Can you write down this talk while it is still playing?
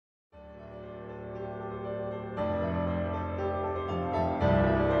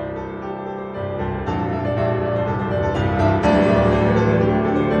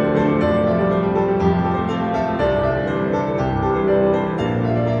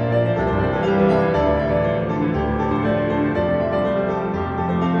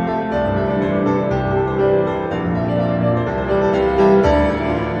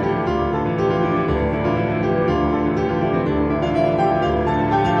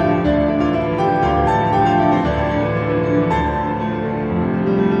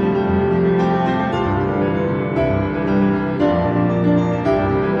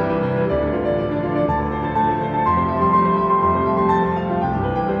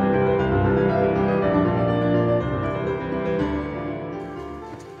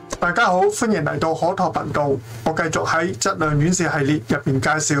大家好，歡迎嚟到可拓頻道。我繼續喺質量院士系列入邊介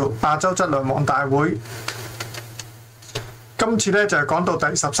紹亞洲質量網大會。今次咧就係講到第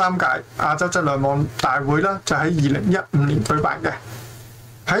13屆亞洲質量網大會啦，就喺2015年舉辦嘅。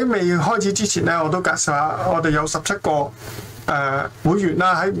喺未開始之前咧，我都介紹下我哋有17個會員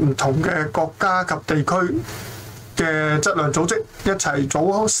啦，喺唔同嘅國家及地區嘅質量組織一齊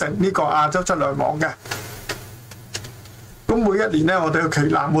組成呢個亞洲質量網嘅。咁每一年咧，我哋嘅旗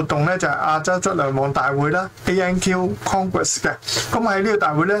艦活動咧就係亞洲質量網大會啦 ，ANQ Congress 嘅。咁喺呢個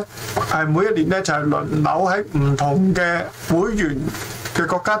大會咧，係每一年咧就係輪流喺唔同嘅會員嘅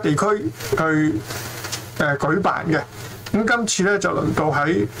國家地區去舉辦嘅。咁今次咧就輪到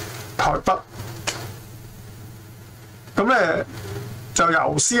喺台北。咁咧就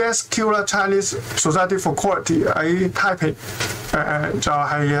由 CSQ 啦 ，Chinese Society for Quality 喺 Taipei， 就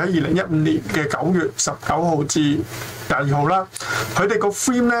係喺2015年嘅9月19號至22號啦。佢哋個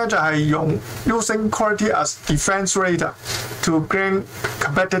theme 咧就係用 using quality as defense radar to gain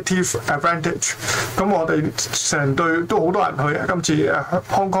competitive advantage。咁我哋成隊都好多人去啊！今次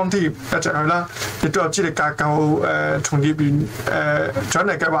Hong Kong team 一齊去啦，亦都有資歷架構從業員獎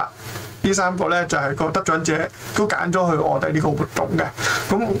勵計劃。呢3個咧就係個得獎者都揀咗去我哋呢個活動嘅。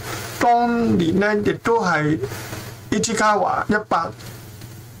咁當年咧亦都係Ichikawa 100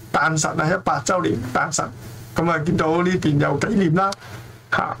誕辰啊，100週年誕辰。咁啊，見到呢邊有紀念啦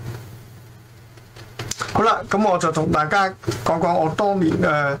嚇。好啦，咁我就同大家講講我當年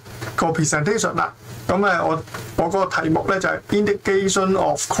個 presentation 啦。咁我個題目咧就係 Integration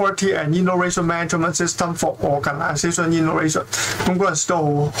of Quality and Innovation Management System for Organization Innovation。咁嗰陣時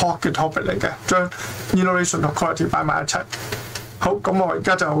都好 hot 嘅 topic 嚟嘅，將 innovation 同 quality 擺埋一齊。好，咁我而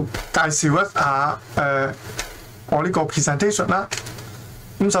家就介紹一下我呢個 presentation 啦。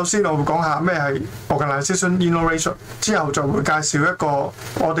咁首先我會講下咩係 Organization Innovation， 之後就會介紹一個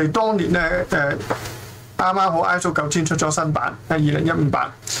我哋當年咧啱啱好 ISO 9000出咗新版，係2015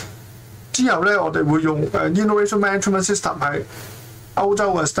版。之後咧，我哋會用Innovation Management System 係歐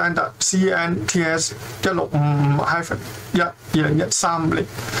洲嘅 standard CNTS 1655-1 年。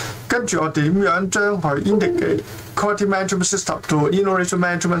跟住我點樣將佢 integrate Quality Management System to Innovation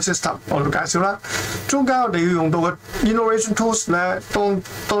Management System， 我哋介紹啦。中間我哋要用到嘅 Innovation Tools 咧，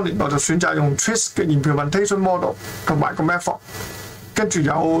當年我就選擇用 TRIZ 嘅 Implementation Model 同埋個 Method， 跟住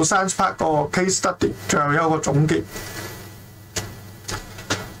有 Science Part 個 Case Study， 最後有一個總結。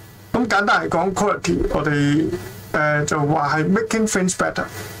咁簡單嚟講 ，quality 我哋就話係 making things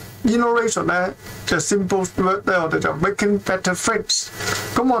better。innovation 咧就 simple word 咧，我哋就 making better things。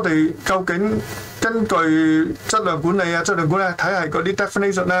咁我哋究竟根據質量管理體系嗰啲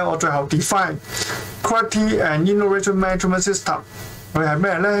definition 咧，我最後 define quality and innovation management system 佢係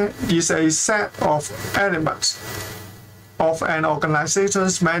咩咧 ？is a set of elements of an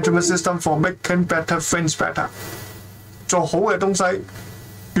organization's management system for making better things better。做好嘅東西。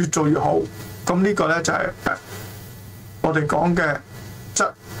越做越好，咁呢個咧就係我哋講嘅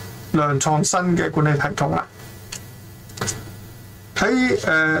質量創新嘅管理系統啦。喺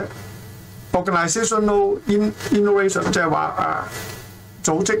organizational innovation 即係話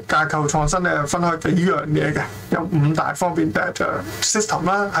組織架構創新咧，分開幾樣嘢嘅，有5大方面，第一就 system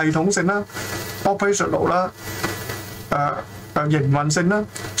啦、系統性啦、operational 啦、營運性啦、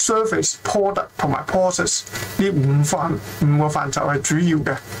service、product 同埋 process 呢5個範疇係主要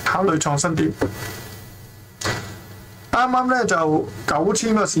嘅考慮創新點。啱啱咧就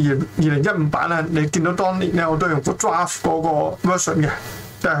9000個試驗2015版咧，你見到當年咧我都用個 draft 嗰個 version 嘅，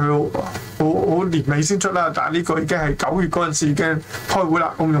即係佢好年尾先出啦。但係呢個已經係9月嗰陣時已經開會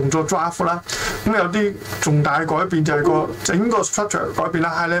啦，咁用咗 draft 啦。咁有啲重大改變就係個整個 structure 改變啦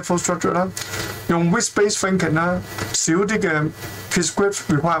 ，high level structure 啦，用 risk-based thinking 啦，少啲嘅 prescriptive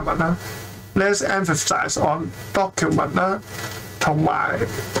requirement 啦 ，less emphasis on document 啦，同埋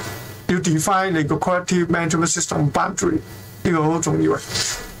要 define 你個 quality management system boundary， 呢個好重要嘅。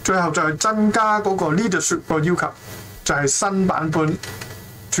最後就係增加嗰個 leadership 個要求，就係新版本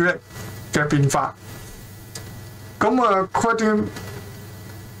主力嘅變化。咁quality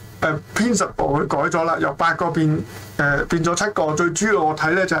principle 佢改咗啦，由8個變咗7個。最主要我睇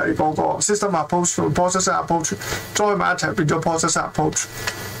咧就係嗰個 system approach 同 process approach 再埋一齊變咗 process approach。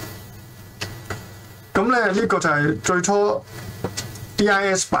咁咧呢個就係最初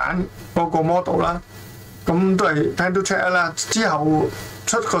DIS 版嗰個 model 啦。咁都係 plan to check 啦。之後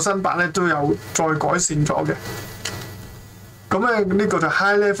出個新版咧都有再改善咗嘅。咁咧呢個就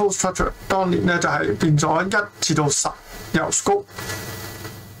high level structure， 當年咧就係變咗1至到10，由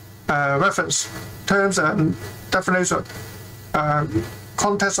scope、reference、terms and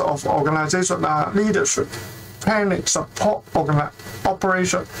definition、context of organization 啊、leadership planning, support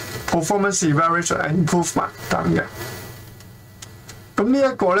operation, performance evaluation and improvement 等嘅。咁呢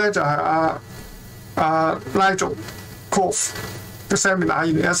一個咧就係拉族 Cove 嘅 seminar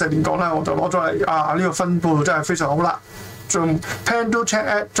 2014年講啦，我就攞咗嚟呢個分佈真係非常好啦。仲 Plan to Check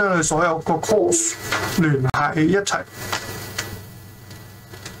Act 將佢所有個 course 聯繫一齊。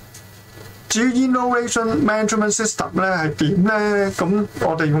至於 Innovation Management System 咧係點咧？咁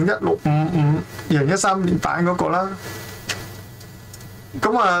我哋用16552013年版嗰個啦。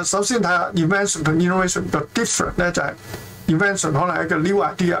咁首先睇下 invention 同 innovation 個 different 咧就係、invention 可能係一個 new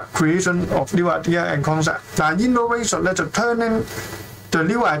idea，creation of new idea and concept， 但係 innovation 咧就 turning the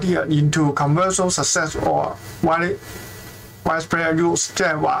new idea into commercial success or widespread use， 即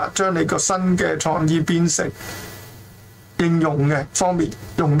係話將你個新嘅創意變成應用嘅方面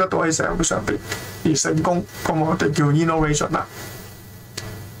用得到喺社會上邊而成功，咁我哋叫 innovation 啦。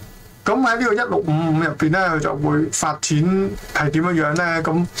咁喺呢個1655入邊咧，佢就會發展係點樣樣咧？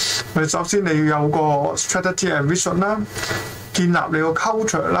咁佢首先你要有個 strategy and vision 啦，建立你個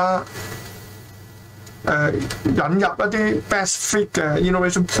culture 啦，引入一啲 best fit 嘅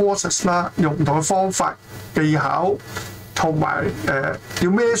innovation process 啦，用唔同嘅方法技巧。同埋要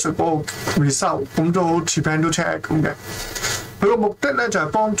measure 嗰個 result， 咁都好似 plan to check 咁嘅。佢個目的咧就係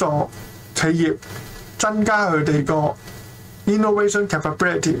幫助企業增加佢哋個 innovation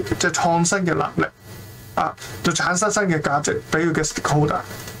capability， 即係創新嘅能力就產生新嘅價值俾佢嘅 stakeholder。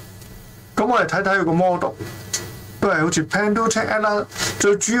咁我哋睇睇佢個 model， 都係好似 plan to check 啦。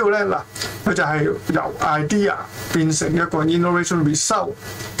最主要咧佢就係由 idea 變成一個 innovation result，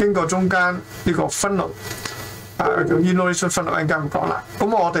 經過中間呢個 funnel。叫 innovation funnel 陣間唔講啦。咁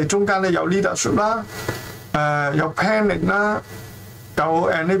我哋中間咧有 leadership 啦，有 planning 啦，有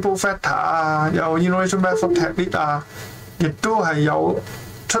enable factor 有 innovation method technique 亦都係有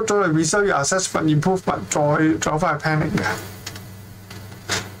出咗嚟 research assessment improvement， 再走翻去 planning 嘅。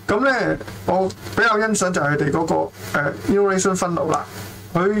咁咧，我比較欣賞就係佢哋嗰個innovation funnel 啦。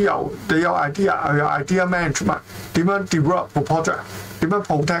佢由你有 idea， 佢有 idea management， 點樣 develop 個 project， 點樣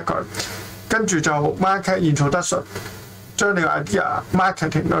protect 佢。跟住就 market introduction， 將你個 idea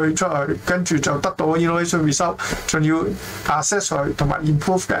marketing 佢出去，跟住就得到 innovation result， 仲要 assess 佢同埋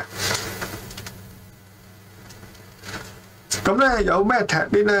improve 嘅。咁咧有咩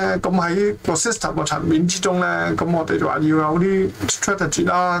technique 咧？咁喺個 system 個層面之中咧，咁我哋就話要有啲 strategy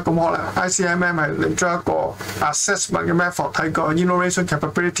啦。咁可能 ICMM 係嚟咗一個 assessment 嘅 method， 睇個 innovation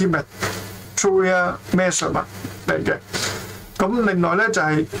capability material measurement 嚟嘅。咁另外咧就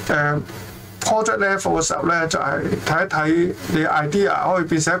係project level 嘅時候咧，就係睇一睇你 idea 可以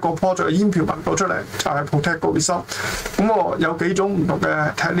變成一個 project implement 到出嚟，就係 protect 個 result。咁我有幾種唔同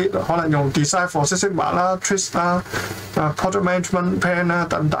嘅 technique， 可能用 design for Six Sigma 啦、twist 啦、project management plan 啦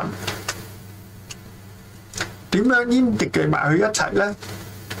等等。點樣 integrate 埋佢一齊咧？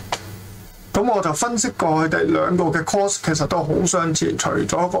咁我就分析過佢哋兩個嘅 course 其實都好相似，除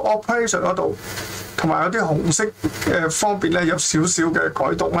咗個 operation 嗰度同埋有啲紅色方面咧有少少嘅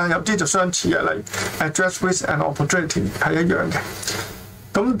改動啦，有啲就相似嘅，例如 address risk and opportunity 係一樣嘅。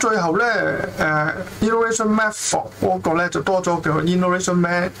咁最後咧innovation method 嗰個咧就多咗叫 innovation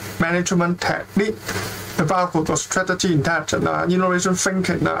management technique， 佢包括個 strategy intelligence innovation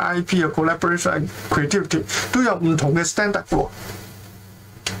thinking IP collaboration creativity 都有唔同嘅 standard 喎。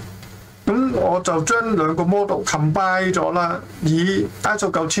咁我就將兩個 model combine 咗啦，以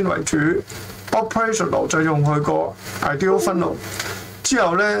ISO 9000為主 ，operational 就用佢個 ideal funnel。之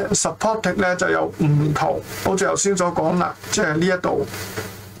後咧 supporting 咧就有唔同，好似頭先所講啦，即係呢一度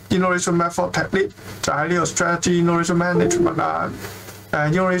innovation method technique 就喺呢個 strategy innovation management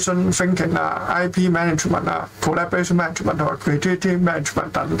innovation thinking IP management collaboration management 同埋 creativity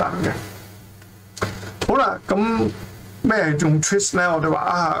management 等等嘅。好啦，咁。咩係用 twist 咧？我哋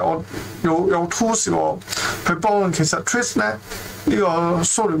話我有 tools 喎，去幫。其實 twist 咧呢個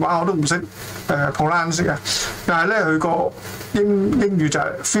蘇聯話我都唔識pronounce 嘅，但係咧佢個英語就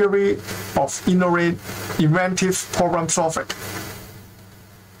係 theory of inventive problem solving。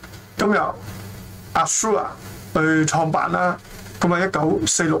咁由 Asura 去創辦啦，咁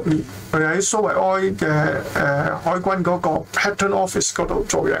1946年佢喺蘇維埃嘅海軍嗰個 Patent Office 嗰度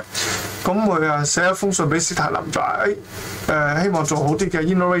做嘢。咁佢寫一封信俾斯大林，就話希望做好啲嘅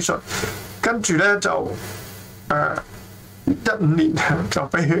innovation， 跟住咧就15年就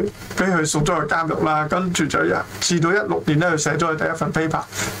俾佢送咗去監獄啦，跟住就至到16年咧，佢寫咗佢第一份 paper，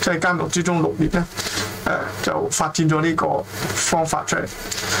 即係監獄之中6年咧，就發展咗呢個方法出嚟。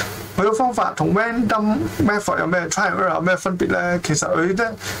佢個方法同 random method 有咩 try and error 有咩分別咧？其實佢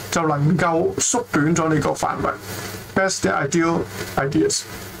咧就能夠縮短咗你個範圍 ，best ideal ideas。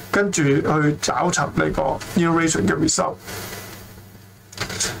跟住去找尋呢個 iteration 嘅 result。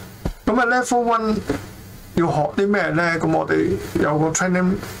咁啊 level one 要學啲咩咧？咁我哋有個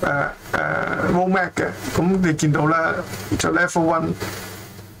training roadmap 嘅，咁你見到咧就 level one。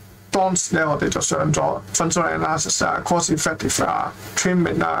當時咧，我哋就上咗 functional analysis 啊、cost effective 啊、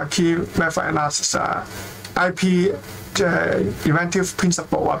trimming 啊、key method analysis 啊、IP 即係 inventive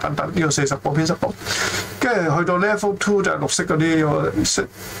principle 啊等等，呢個40個 principle。跟住去到 level two 就係綠色嗰啲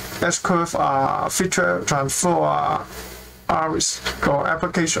S curve 啊、feature transfer 啊、iris 個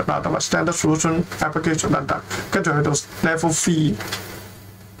application 啊，同埋 standard solution application 等等。跟住去到 level three。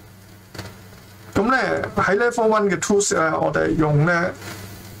咁咧喺 level one 嘅 tools 咧，我哋用咧。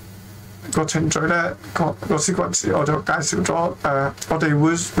個程序咧，個 sequence 我就介紹咗我哋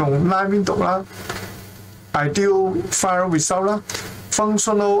會用 line window 啦、ideal file result 啦、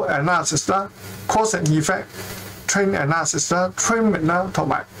functional analysis 啦、cause and effect train analysis 啦、trimming 啦，同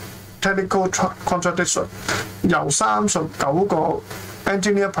埋 technical contradiction， 由39個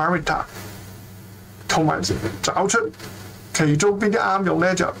engineer parameter 同埋找出其中邊啲啱用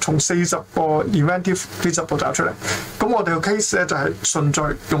咧，就從40個 inventive principle 找出嚟。咁我哋個 case 咧就係順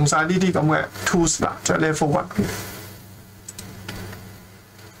序用晒呢啲咁嘅 tools 啦，就係 level one。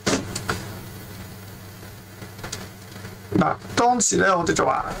嗱，當時咧我哋就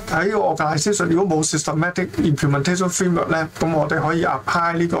話喺個 organisation 如果冇 systematic implementation framework 咧，咁我哋可以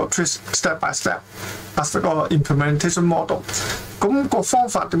apply 呢個 twist step by step as 個 implementation model。咁個方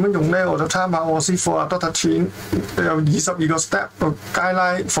法點樣用咧？我就參考我師傅啊 Dr. Chin 有22個 step 個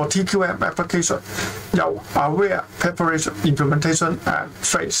guideline for TQM application， 由 aware、preparation、implementation and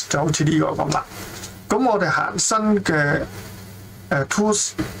phase 就好似呢個咁啦。咁我哋行新嘅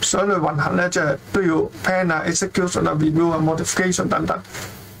tools 想去運行咧，即係都要 plan 啊、execution 啊、review 啊、modification 等等。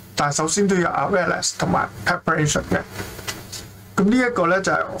但係首先都要 awareness 同埋 preparation 嘅。咁呢一個咧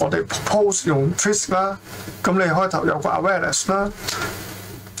就係我哋 propose 用 twist 啦。咁你開頭有個 awareness 啦、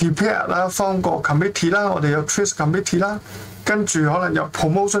prepare 啦、form 個 committee 啦，我哋有 twist committee 啦，跟住可能有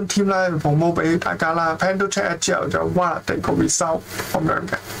promotion team 啦 ，promote 俾大家啦 ，plan 到 check 之後就 validate 個 result 咁樣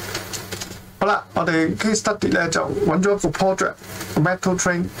嘅。好啦，我哋 case study 咧就揾咗一個 project， 個 metal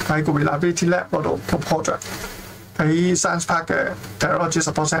train 喺個 reliability lab 嗰度個 project， 喺 Science Park 嘅 Technology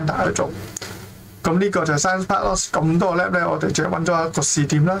Support Centre 去做。咁呢個就係 Science Park 咯。咁多個 lab 咧，我哋就揾咗一個試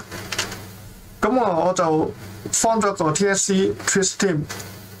點啦。咁我就 form 咗個 TSC twist team，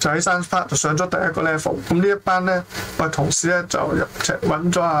 就喺 Science Park 就上咗第一個 level。咁呢一班咧，我哋同事咧就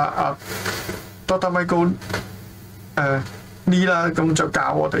揾咗阿 Dr. Michael Lee 啦，咁就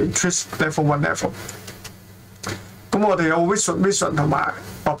教我哋 twist level one level。咁我哋有 vision 同埋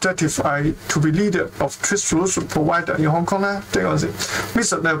objective 係 to be leader of twist solution provider in Hong Kong 咧，即係嗰陣時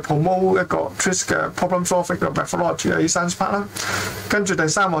vision 咧 promote 一個 twist 嘅 problem solving 嘅 methodology 喺 Science Park 啦。跟住第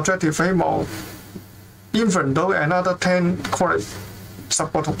三個 objective 希望 influence 到 another 10 colleagues 10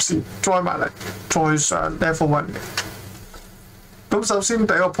個同事 join 埋嚟，再上 level one 嘅。咁首先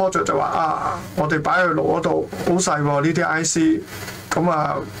第一個 project 就話我哋擺去爐嗰度好細喎，呢啲 IC，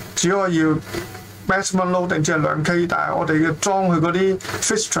 咁只可以 maximum load 定只係2K， 但係我哋嘅裝佢嗰啲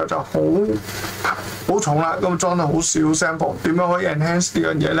fixture 就好重啦，咁裝得好少 sample， 點樣可以 enhance 呢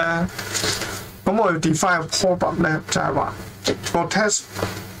樣嘢咧？咁我要 define 個 problem 咧，就係話個 test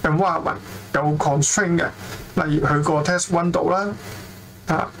environment 有 constraint 嘅，例如佢個 test 溫度啦，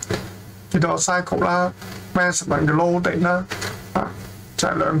幾多個 cycle 啦 ，maximum 嘅 loading 啦。就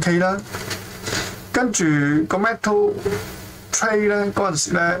係2K 啦，跟住個 metal tray 咧嗰陣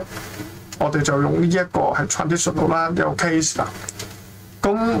時咧，我哋就用呢一個係 traditional 啦，有 case 啦。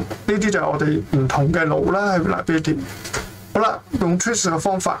咁呢啲就係我哋唔同嘅爐啦，喺 reliability。好啦，用 twist 嘅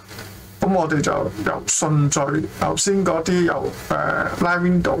方法，咁我哋就由順序頭先嗰啲由line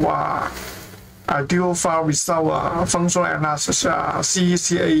window 啊、ideal file result 啊、functional analysis 啊、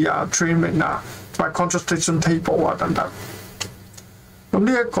CECA 啊、trimming 啊、同埋 contradiction table 啊等等。咁呢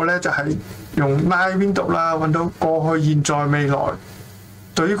一個咧就係用 line window 啦，揾到過去、現在、未來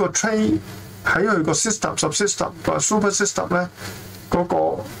對於個 tray 喺佢個 system、subsystem 同埋 super system 咧嗰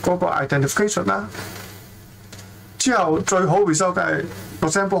個 identification 啦。之後最好 result 嘅係個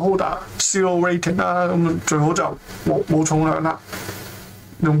sample holder zero rating 啦，咁最好就冇重量啦，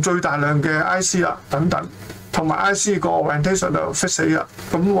用最大量嘅 IC 啦等等，同埋 IC 個 orientation 就 fix 死啦。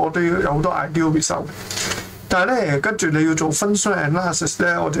咁我哋有好多 ideal result。但係咧，跟住你要做 functional analysis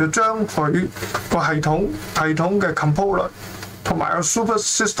咧，我哋要將佢個系統嘅 component 同埋個 super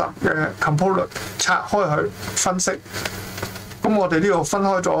system 嘅 component 拆開去分析。咁我哋呢度分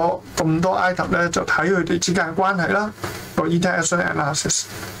開咗咁多 item 咧，就睇佢哋之間嘅關係啦，個 interaction analysis。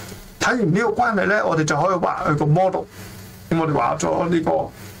睇完呢個關係咧，我哋就可以畫佢個 model。咁我哋畫咗呢個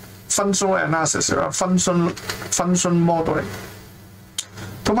functional analysis 啊，function modeling。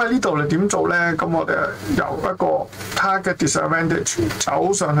咁喺呢度你點做咧？咁我哋由一個 target disadvantage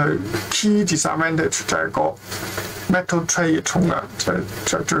走上去 key disadvantage 就係個 metal tray 嘅重量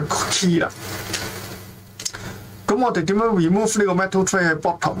就最 key 啦。咁我哋點樣 remove 呢個 metal tray 喺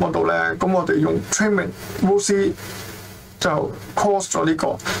bottom 嗰度咧？咁我哋用 trimming rule 就 cause 咗呢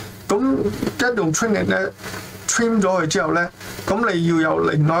個。咁一用 trimming 咧 trim 咗佢之後咧，咁你要有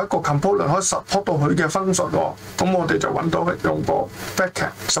另外一個 component 可以 support 到佢嘅 function 喎。咁我哋就揾到佢用個 bracket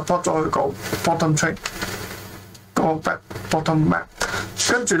support 咗佢個 bottom tray 個 bottom map。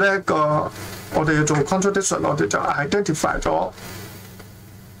跟住咧我哋要做 contradiction， 我哋就 identify 咗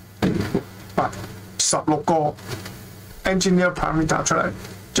16個 engineer parameter 出嚟，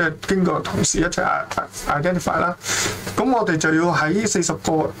即係經過同事一齊 identify 啦。咁我哋就要喺40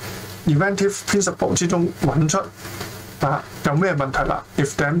個 inventive principle 之中揾出有咩問題啦。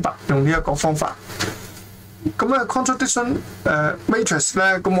if then but 用呢一個方法。咁咧 contradiction matrix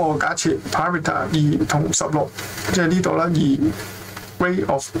咧，咁我假設 parameter 2同16，即係呢度啦2。rate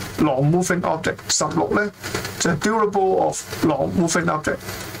of long-moving object 16咧就係 durable of long-moving object。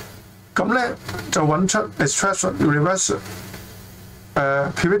咁咧就揾出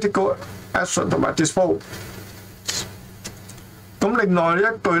extraction、reversion、periodical action 同埋 dispose。咁另外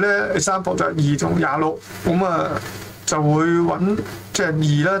一句咧 example 就係2同26，咁就會揾即係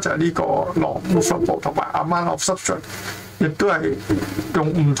2啦，就係呢個 long-movable 同埋 amount of substrate， 亦都係用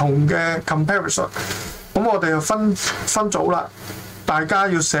唔同嘅 comparison。咁我哋就分組啦。大家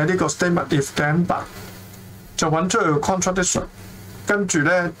要寫呢個 statement if then but， 就揾出去個 contradiction， 跟住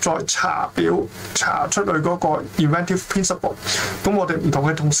咧再查出去嗰個 inventive principle。咁我哋唔同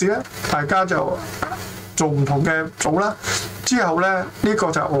嘅同事咧，大家就做唔同嘅組啦。之後咧呢個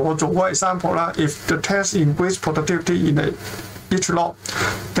就係我做嗰個 example 啦。If the test increase productivity in each lot,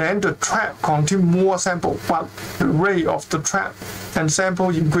 then the trap contain more sample, but the rate of the trap and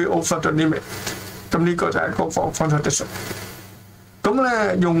sample increase over the limit。咁呢個就係嗰個 contradiction。咁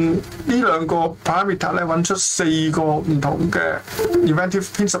咧用呢兩個 parameter 咧揾出4個唔同嘅 inventive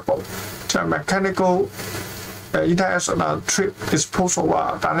principle， 就係 mechanical interaction trip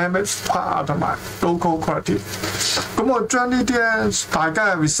disposal dynamic part 同埋 local quality。咁我將呢啲咧大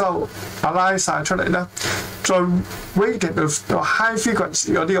家嘅 result align 晒出嚟咧，再 rated high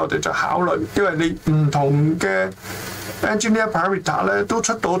frequency 嗰啲我哋就考慮，因為你唔同嘅 engineer parameter 咧都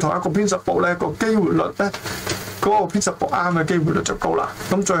出到同一個 principle 咧，個機會率咧。嗰個 principle 啱嘅機會率就高啦。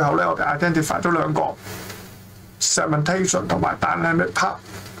咁最後咧，我哋 identify 咗兩個 segmentation 同埋 dynamic part。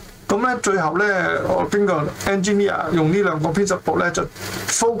咁咧最後咧，我經過 engineer 用呢兩個 principle 咧，就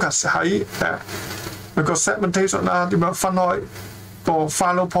focus 喺個 segmentation 啦，點樣分開個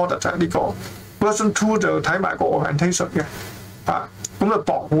final product 就係呢個 version 2就睇埋個 orientation 嘅咁就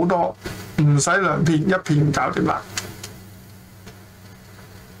薄好多，唔使兩片一片搞掂啦。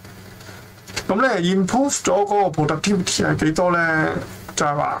咁咧 improve 咗嗰個 productivity 係幾多咧？就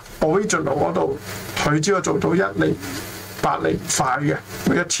係話 original 嗰度佢只可以做到1厘8厘塊嘅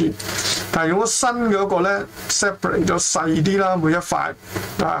每一次，但係用咗新嗰個咧 separate 咗細啲啦，每一塊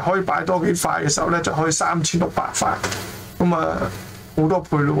可以擺多幾塊嘅時候咧，就可以3600塊，咁好多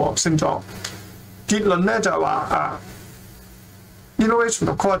倍咯喎，升咗。結論咧就係話innovation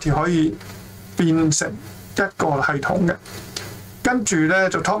同 quality 可以變成一個系統嘅。跟住咧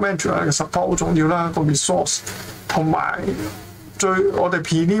就 top management 嘅 support 好重要啦，個 resource 同埋我哋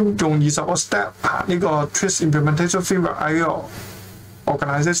prelim 用20個 step 行呢個 twist implementation framework 喺個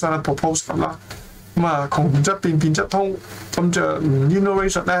organisation propose 咁啦。咁窮則變，變則通，咁就唔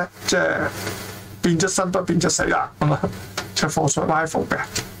innovation 咧，即係變則生不變則死啦，咁就 for survival 嘅。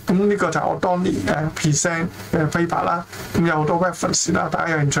咁呢個就係我當年present 嘅 paper 啦。咁有好多 reference 啦，大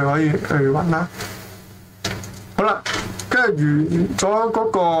家有興趣可以去揾啦。好啦。跟住完咗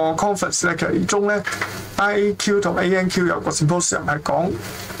嗰個 conference 咧，其中咧 ANQ 同 ANQ 有個 symposium 係講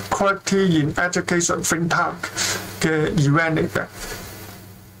quality in education think tank 嘅 event 嚟嘅。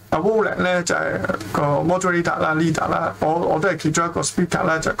Roland 咧就係個 moderator 啦、leader 啦，我都係其中一個 speaker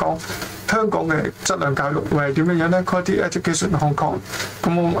啦，就講香港嘅質量教育會係點樣咧 ？Quality education in Hong Kong，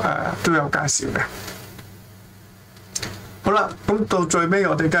 咁都有介紹嘅。好啦，咁到最尾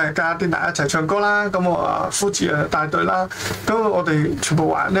我哋梗係加啲人一齊唱歌啦。咁我夫子帶隊啦。咁我哋全部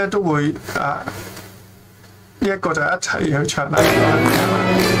華人咧都會呢一個就一齊去唱啦。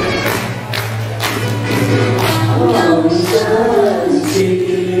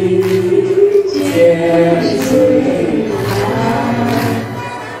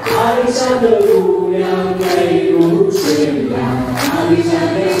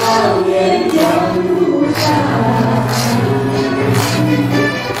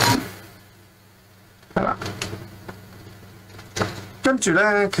住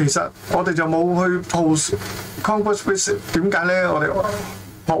咧，其實我哋就冇去 post Congress visit， 點解咧？我哋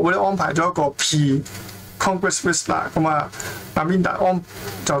學會咧安排咗一個 Congress visit 啦，咁啊，阿 Minda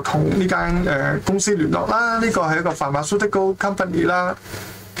就同呢間公司聯絡啦，呢個係一個 pharmaceutical company 啦，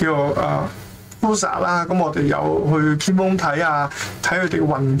叫Fusa 啦，咁我哋有去 Kimon 睇啊，睇佢哋嘅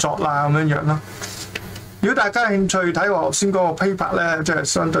運作啦咁樣咯。如果大家有興趣睇我頭先嗰個 paper 咧，即係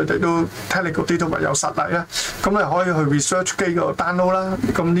相對地都 technical 啲同埋有實例咧，咁你可以去 research 機嗰度 download 啦。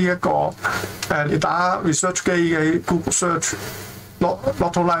咁呢一個你打 research 機嘅 Google search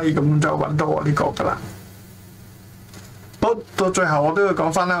Lotto-Like 咁就揾到我呢個㗎啦。好，到最後我都要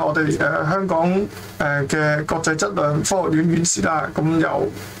講翻啦，我哋香港嘅國際質量科學院院士啦，咁有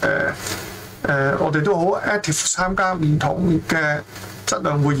我哋都好 active 參加唔同嘅質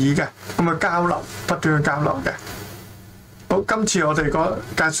量會議嘅，咁交流，不斷去交流嘅。好，今次我哋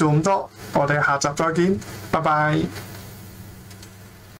介紹咁多，我哋下集再見，拜拜。